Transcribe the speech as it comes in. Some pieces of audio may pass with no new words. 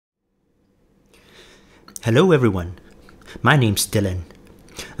Hello everyone, my name's Dylan.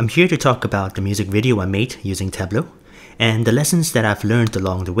 I'm here to talk about the music video I made using Tableau and the lessons that I've learned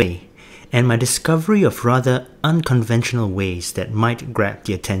along the way and my discovery of rather unconventional ways that might grab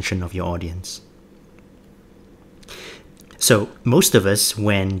the attention of your audience. So most of us,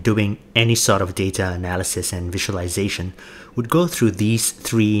 when doing any sort of data analysis and visualization, would go through these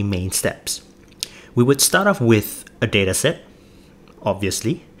three main steps. We would start off with a data set,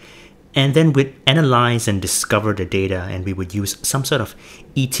 obviously, and then we'd analyze and discover the data, and we would use some sort of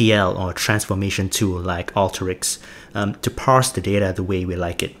ETL or transformation tool like Alteryx to parse the data the way we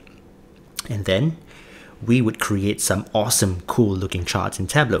like it. And then we would create some awesome, cool looking charts in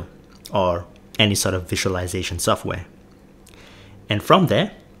Tableau or any sort of visualization software. And from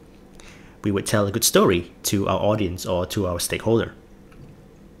there, we would tell a good story to our audience or to our stakeholder.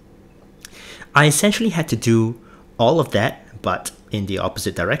 I essentially had to do all of that, but in the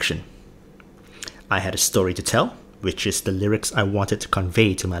opposite direction. I had a story to tell, which is the lyrics I wanted to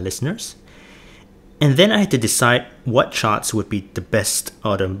convey to my listeners. And then I had to decide what charts would be the best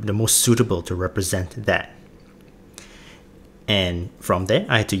or the most suitable to represent that. And from there,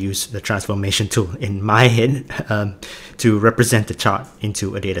 I had to use the transformation tool in my head to represent the chart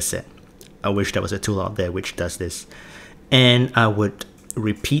into a data set. I wish there was a tool out there which does this. And I would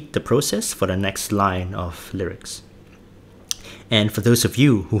repeat the process for the next line of lyrics. And for those of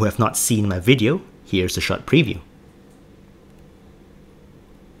you who have not seen my video, here's a short preview.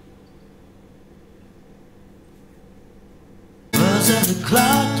 Buzz of the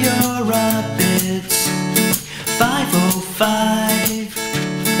clock, you're up, it's 5:05.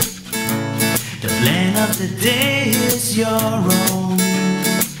 The plan of the day is your own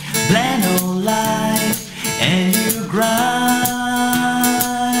plan of life, and you grind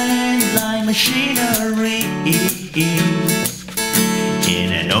like machinery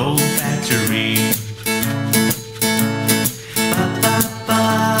in an old factory.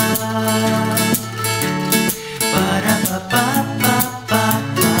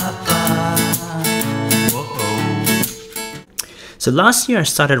 So last year I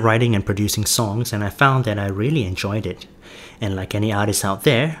started writing and producing songs, and I found that I really enjoyed it. And like any artist out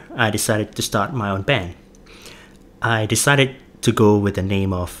there, I decided to start my own band. I decided to go with the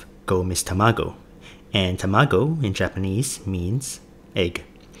name of Go Miss Tamago. And tamago in Japanese means egg.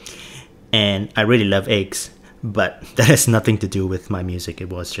 And I really love eggs, but that has nothing to do with my music.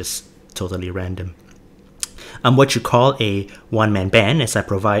 It was just totally random. I'm what you call a one-man band, as I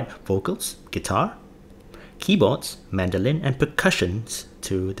provide vocals, guitar, keyboards, mandolin, and percussions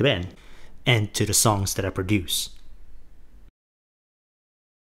to the band and to the songs that I produce.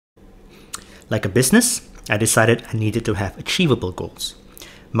 Like a business, I decided I needed to have achievable goals.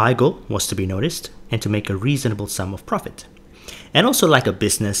 My goal was to be noticed and to make a reasonable sum of profit. And also like a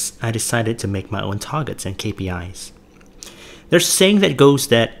business, I decided to make my own targets and KPIs. There's a saying that goes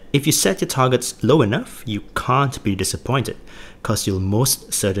that if you set your targets low enough, you can't be disappointed because you'll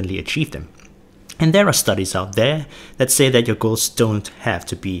most certainly achieve them. And there are studies out there that say that your goals don't have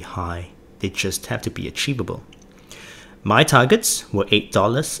to be high, they just have to be achievable. My targets were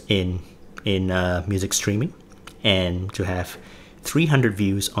 $8 in music streaming and to have 300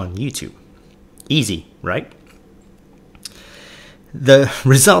 views on YouTube. Easy, right? The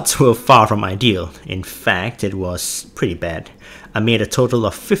results were far from ideal. In fact, it was pretty bad. I made a total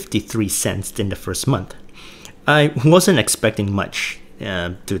of 53 cents in the first month. I wasn't expecting much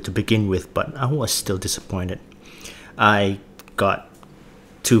to begin with, but I was still disappointed. I got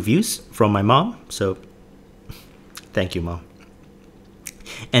 2 views from my mom, so thank you, Mom.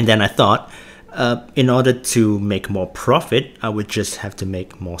 And then I thought, in order to make more profit, I would just have to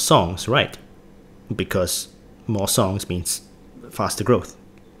make more songs, right? Because more songs means faster growth.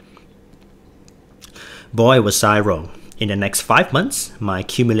 Boy, was I wrong. In the next 5 months, my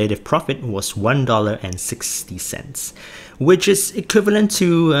cumulative profit was $1.60, which is equivalent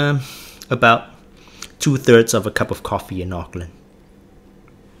to about 2/3 of a cup of coffee in Auckland.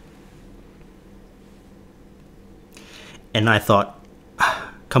 And I thought,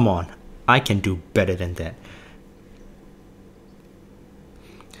 come on, I can do better than that.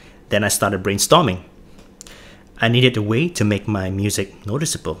 Then I started brainstorming. I needed a way to make my music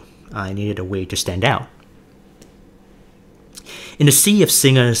noticeable. I needed a way to stand out. In the sea of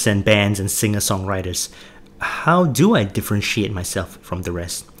singers and bands and singer-songwriters, how do I differentiate myself from the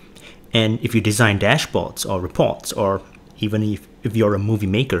rest? And if you design dashboards or reports, or even if you're a movie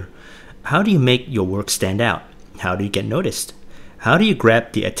maker, how do you make your work stand out? How do you get noticed? How do you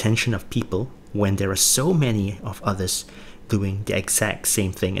grab the attention of people when there are so many of others doing the exact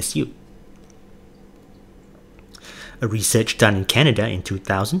same thing as you? A research done in Canada in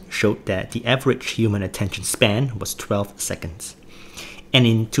 2000 showed that the average human attention span was 12 seconds. And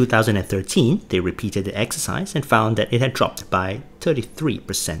in 2013, they repeated the exercise and found that it had dropped by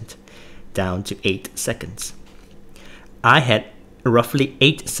 33%, down to 8 seconds. I had roughly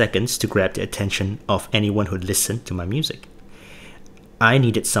 8 seconds to grab the attention of anyone who listened to my music. I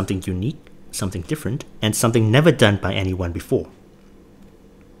needed something unique, something different, and something never done by anyone before.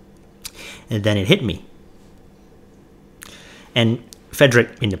 And then it hit me. And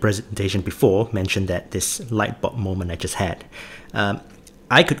Frederick, in the presentation before, mentioned that this light bulb moment I just had.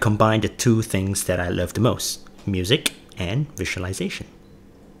 I could combine the two things that I love the most, music and visualization.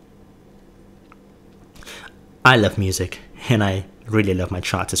 I love music, and I really love my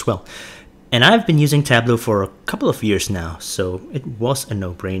charts as well. And I've been using Tableau for a couple of years now, so it was a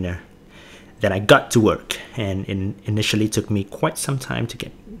no-brainer. Then I got to work, and it initially took me quite some time to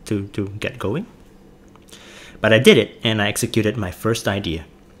get going. But I did it, and I executed my first idea.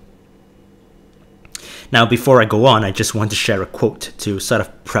 Now, before I go on, I just want to share a quote to sort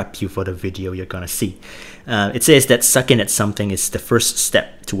of prep you for the video you're gonna see. It says that sucking at something is the first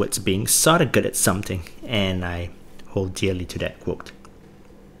step towards being sort of good at something, and I hold dearly to that quote.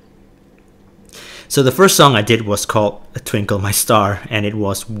 So the first song I did was called Twinkle My Star, and it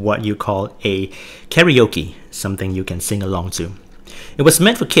was what you call a karaoke, something you can sing along to. It was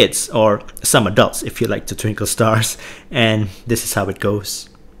meant for kids, or some adults if you like to twinkle stars, and this is how it goes.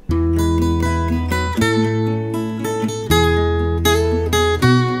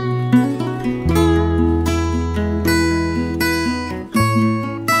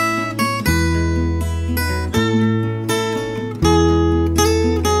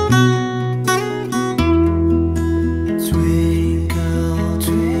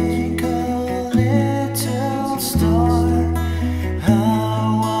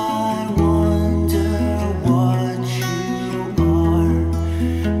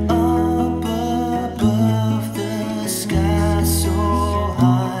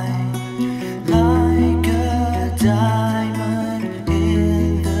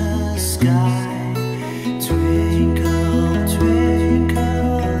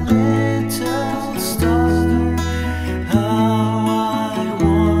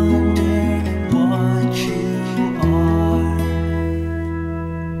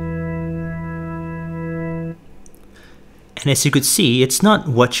 And as you could see, it's not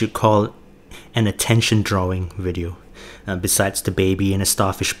what you call an attention drawing video, besides the baby in a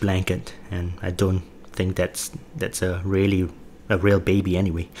starfish blanket, and I don't think that's a real baby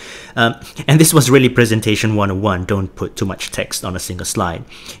anyway. And this was really presentation 101, don't put too much text on a single slide.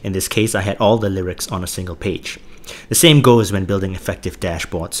 In this case, I had all the lyrics on a single page. The same goes when building effective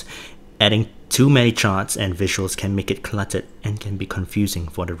dashboards. Adding too many charts and visuals can make it cluttered and can be confusing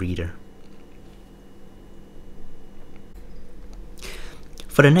for the reader.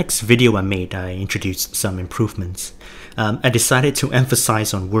 For the next video I made, I introduced some improvements. I decided to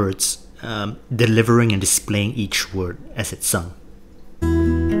emphasize on words, delivering and displaying each word as it's sung.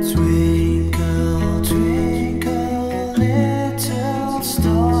 Twinkle, twinkle, little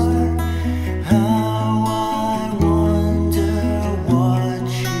star, how I wonder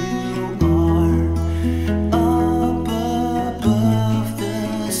what you are. Up above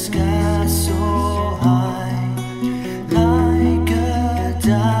the sky so high, like a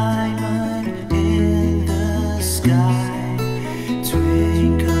diamond in the sky.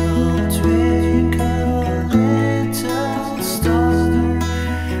 Twinkle, twinkle, little star,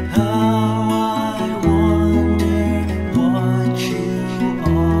 how I wonder what you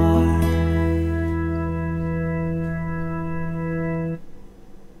are.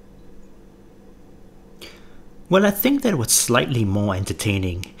 Well, I think that was slightly more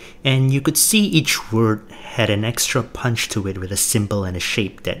entertaining, and you could see each word had an extra punch to it with a symbol and a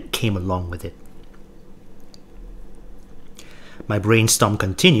shape that came along with it. My brainstorm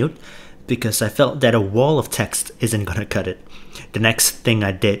continued because I felt that a wall of text isn't gonna cut it. The next thing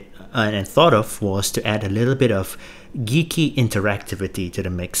I did and thought of was to add a little bit of geeky interactivity to the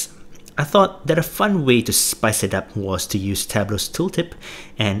mix. I thought that a fun way to spice it up was to use Tableau's tooltip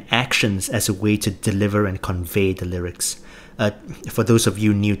and actions as a way to deliver and convey the lyrics. For those of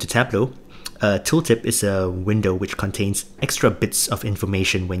you new to Tableau, a tooltip is a window which contains extra bits of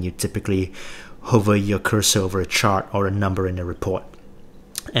information when you typically hover your cursor over a chart or a number in a report.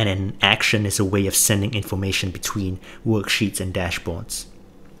 And an action is a way of sending information between worksheets and dashboards.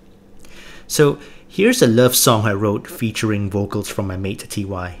 So here's a love song I wrote featuring vocals from my mate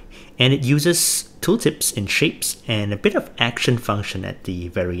TY, and it uses tooltips in shapes and a bit of action function at the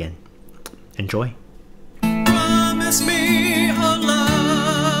very end. Enjoy. Promise me a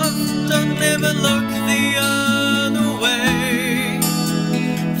love, don't ever look the other way.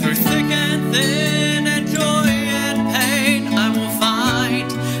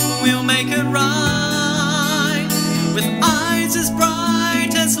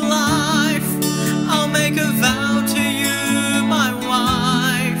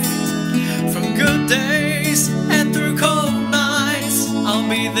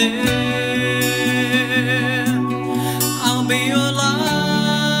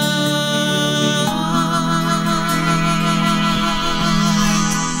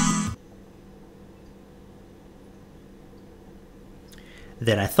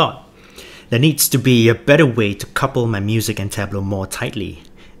 Then I thought, there needs to be a better way to couple my music and Tableau more tightly.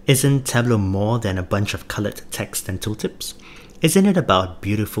 Isn't Tableau more than a bunch of colored text and tooltips? Isn't it about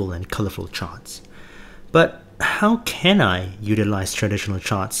beautiful and colorful charts? But how can I utilize traditional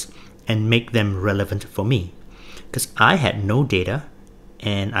charts and make them relevant for me? Because I had no data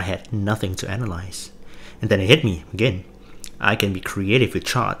and I had nothing to analyze. And then it hit me again. I can be creative with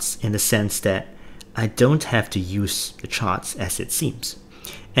charts in the sense that I don't have to use the charts as it seems.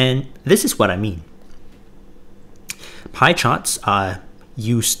 And this is what I mean. Pie charts are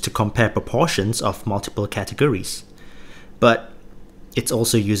used to compare proportions of multiple categories, but it's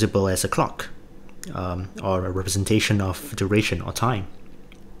also usable as a clock or a representation of duration or time.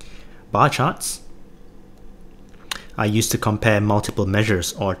 Bar charts are used to compare multiple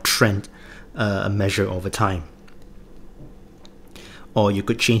measures or trend a measure over time. Or you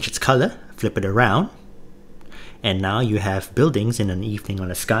could change its color, flip it around, and now you have buildings in an evening on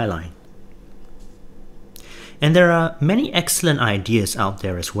a skyline. And there are many excellent ideas out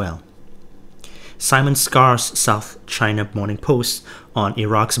there as well. Simon Scar's South China Morning Post on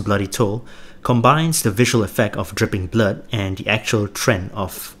Iraq's bloody toll combines the visual effect of dripping blood and the actual trend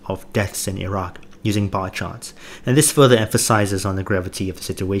of deaths in Iraq using bar charts, and this further emphasizes on the gravity of the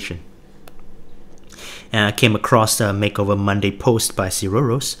situation. And I came across a Makeover Monday post by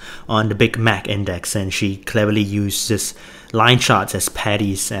Ciroros on the Big Mac Index, and she cleverly uses line charts as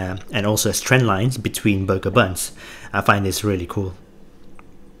patties and also as trend lines between burger buns. I find this really cool.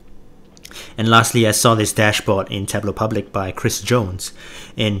 And lastly, I saw this dashboard in Tableau Public by Chris Jones.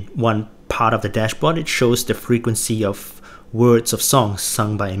 In one part of the dashboard, it shows the frequency of words of songs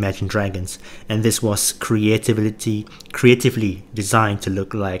sung by Imagine Dragons, and this was creatively designed to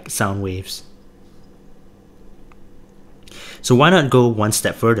look like sound waves. So why not go one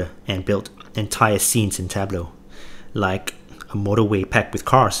step further and build entire scenes in Tableau, like a motorway packed with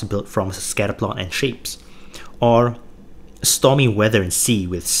cars built from scatterplot and shapes, or stormy weather and sea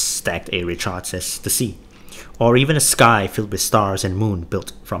with stacked area charts as the sea, or even a sky filled with stars and moon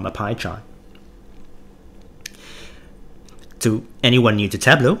built from a pie chart. To anyone new to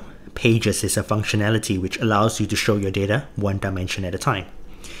Tableau, Pages is a functionality which allows you to show your data one dimension at a time.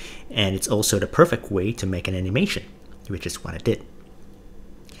 And it's also the perfect way to make an animation, which is what I did.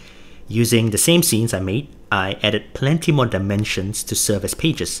 Using the same scenes I made, I added plenty more dimensions to serve as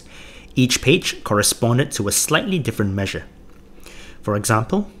pages. Each page corresponded to a slightly different measure. For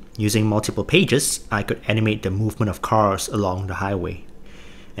example, using multiple pages, I could animate the movement of cars along the highway.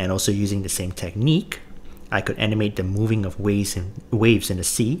 And also using the same technique, I could animate the moving of waves in the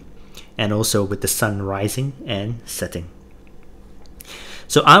sea, and also with the sun rising and setting.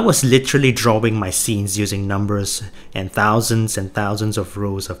 So I was literally drawing my scenes using numbers and thousands of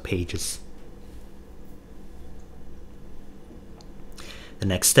rows of pages. The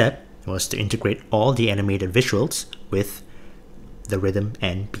next step was to integrate all the animated visuals with the rhythm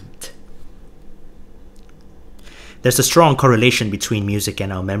and beat. There's a strong correlation between music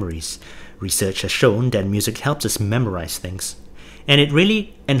and our memories. Research has shown that music helps us memorize things, and it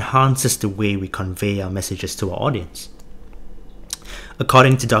really enhances the way we convey our messages to our audience.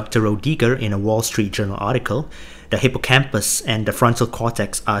 According to Dr. Rodiger in a Wall Street Journal article, the hippocampus and the frontal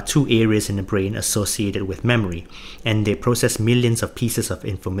cortex are two areas in the brain associated with memory, and they process millions of pieces of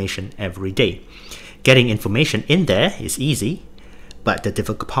information every day. Getting information in there is easy, but the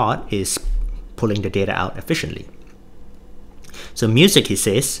difficult part is pulling the data out efficiently. So music, he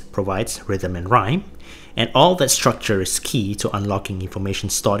says, provides rhythm and rhyme, and all that structure is key to unlocking information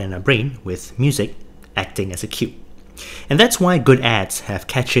stored in our brain, with music acting as a cue. And that's why good ads have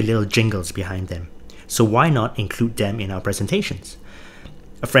catchy little jingles behind them. So why not include them in our presentations?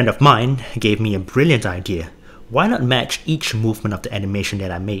 A friend of mine gave me a brilliant idea. Why not match each movement of the animation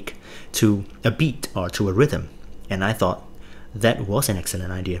that I make to a beat or to a rhythm? And I thought that was an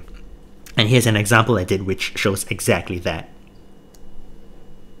excellent idea. And here's an example I did which shows exactly that.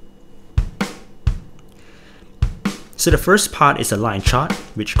 So the first part is a line chart,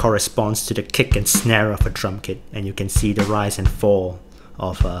 which corresponds to the kick and snare of a drum kit, and you can see the rise and fall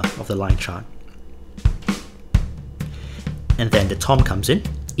of the line chart. And then the tom comes in,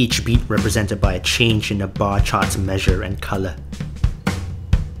 each beat represented by a change in the bar chart's measure and color.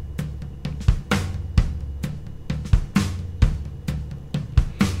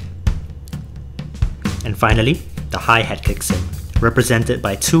 And finally, the hi-hat kicks in, represented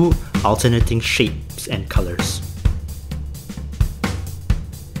by two alternating shapes and colors.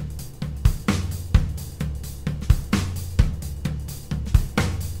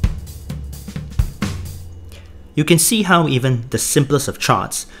 You can see how even the simplest of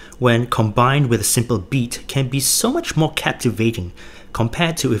charts, when combined with a simple beat, can be so much more captivating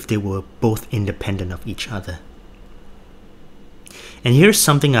compared to if they were both independent of each other. And here's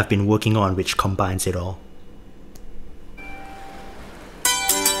something I've been working on which combines it all.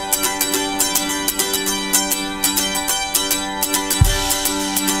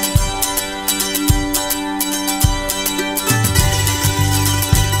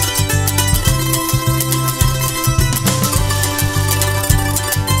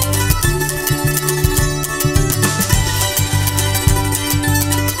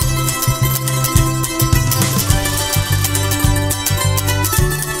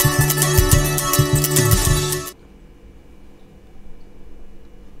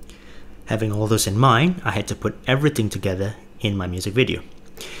 Having all those in mind, I had to put everything together in my music video.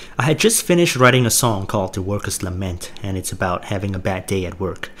 I had just finished writing a song called The Worker's Lament, and it's about having a bad day at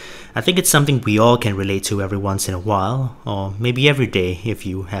work. I think it's something we all can relate to every once in a while, or maybe every day if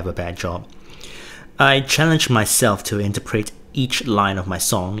you have a bad job. I challenged myself to interpret each line of my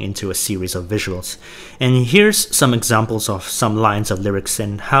song into a series of visuals. And here's some examples of some lines of lyrics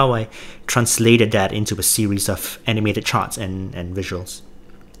and how I translated that into a series of animated charts and visuals.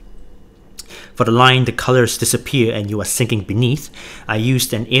 For the line, "The colors disappear and you are sinking beneath," I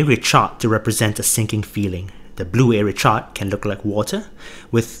used an area chart to represent a sinking feeling. The blue area chart can look like water,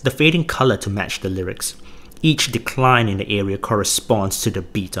 with the fading color to match the lyrics. Each decline in the area corresponds to the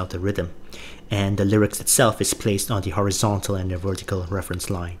beat of the rhythm, and the lyrics itself is placed on the horizontal and the vertical reference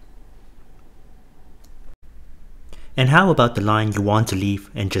line. And how about the line, "You want to leave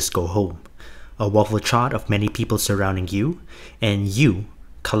and just go home"? A waffle chart of many people surrounding you, and you,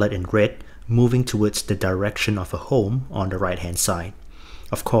 colored in red, moving towards the direction of a home on the right hand side.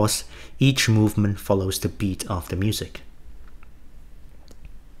 Of course, each movement follows the beat of the music.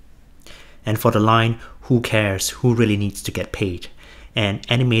 And for the line, "Who cares, who really needs to get paid?" an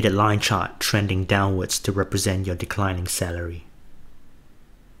animated line chart trending downwards to represent your declining salary.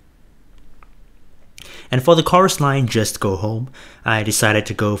 And for the chorus line, "Just go home," I decided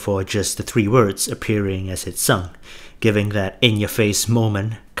to go for just the 3 words appearing as it's sung, giving that in-your-face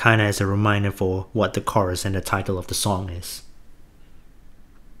moment kinda as a reminder for what the chorus and the title of the song is.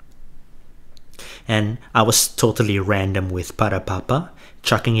 And I was totally random with Parapapa,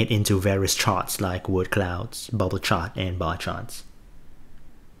 chucking it into various charts like word clouds, bubble chart, and bar charts.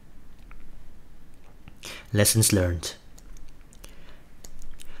 Lessons learned.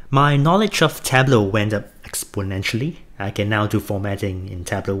 My knowledge of Tableau went up exponentially. I can now do formatting in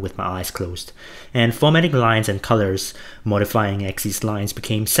Tableau with my eyes closed, and formatting lines and colors, modifying axis lines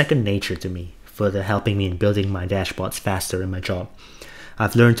became second nature to me, further helping me in building my dashboards faster in my job.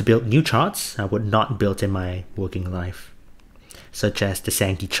 I've learned to build new charts I would not build in my working life, such as the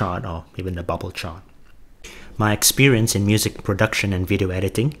Sankey chart or even the bubble chart. My experience in music production and video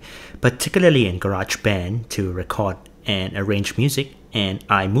editing, particularly in GarageBand to record and arrange music, and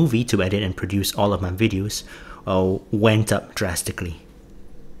iMovie to edit and produce all of my videos, went up drastically.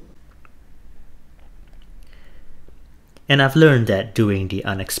 And I've learned that doing the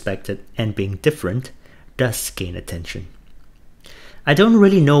unexpected and being different does gain attention. I don't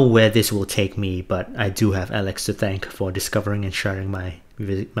really know where this will take me, but I do have Alex to thank for discovering and sharing my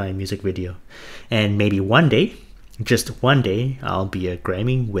music video. And maybe one day, just one day, I'll be a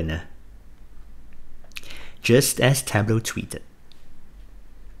Grammy winner. Just as Tableau tweeted.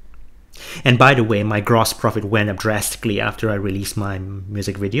 And by the way, my gross profit went up drastically after I released my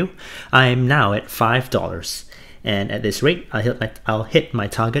music video. I'm now at $5, and at this rate, I'll hit my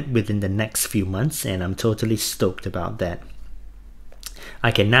target within the next few months, and I'm totally stoked about that.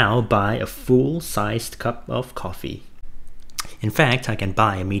 I can now buy a full-sized cup of coffee. In fact, I can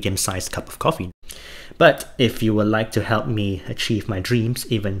buy a medium-sized cup of coffee. But if you would like to help me achieve my dreams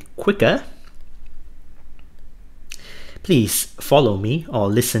even quicker, please follow me or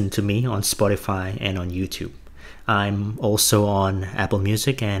listen to me on Spotify and on YouTube. I'm also on Apple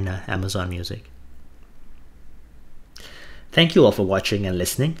Music and Amazon Music. Thank you all for watching and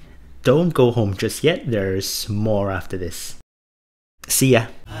listening. Don't go home just yet, there's more after this. See ya!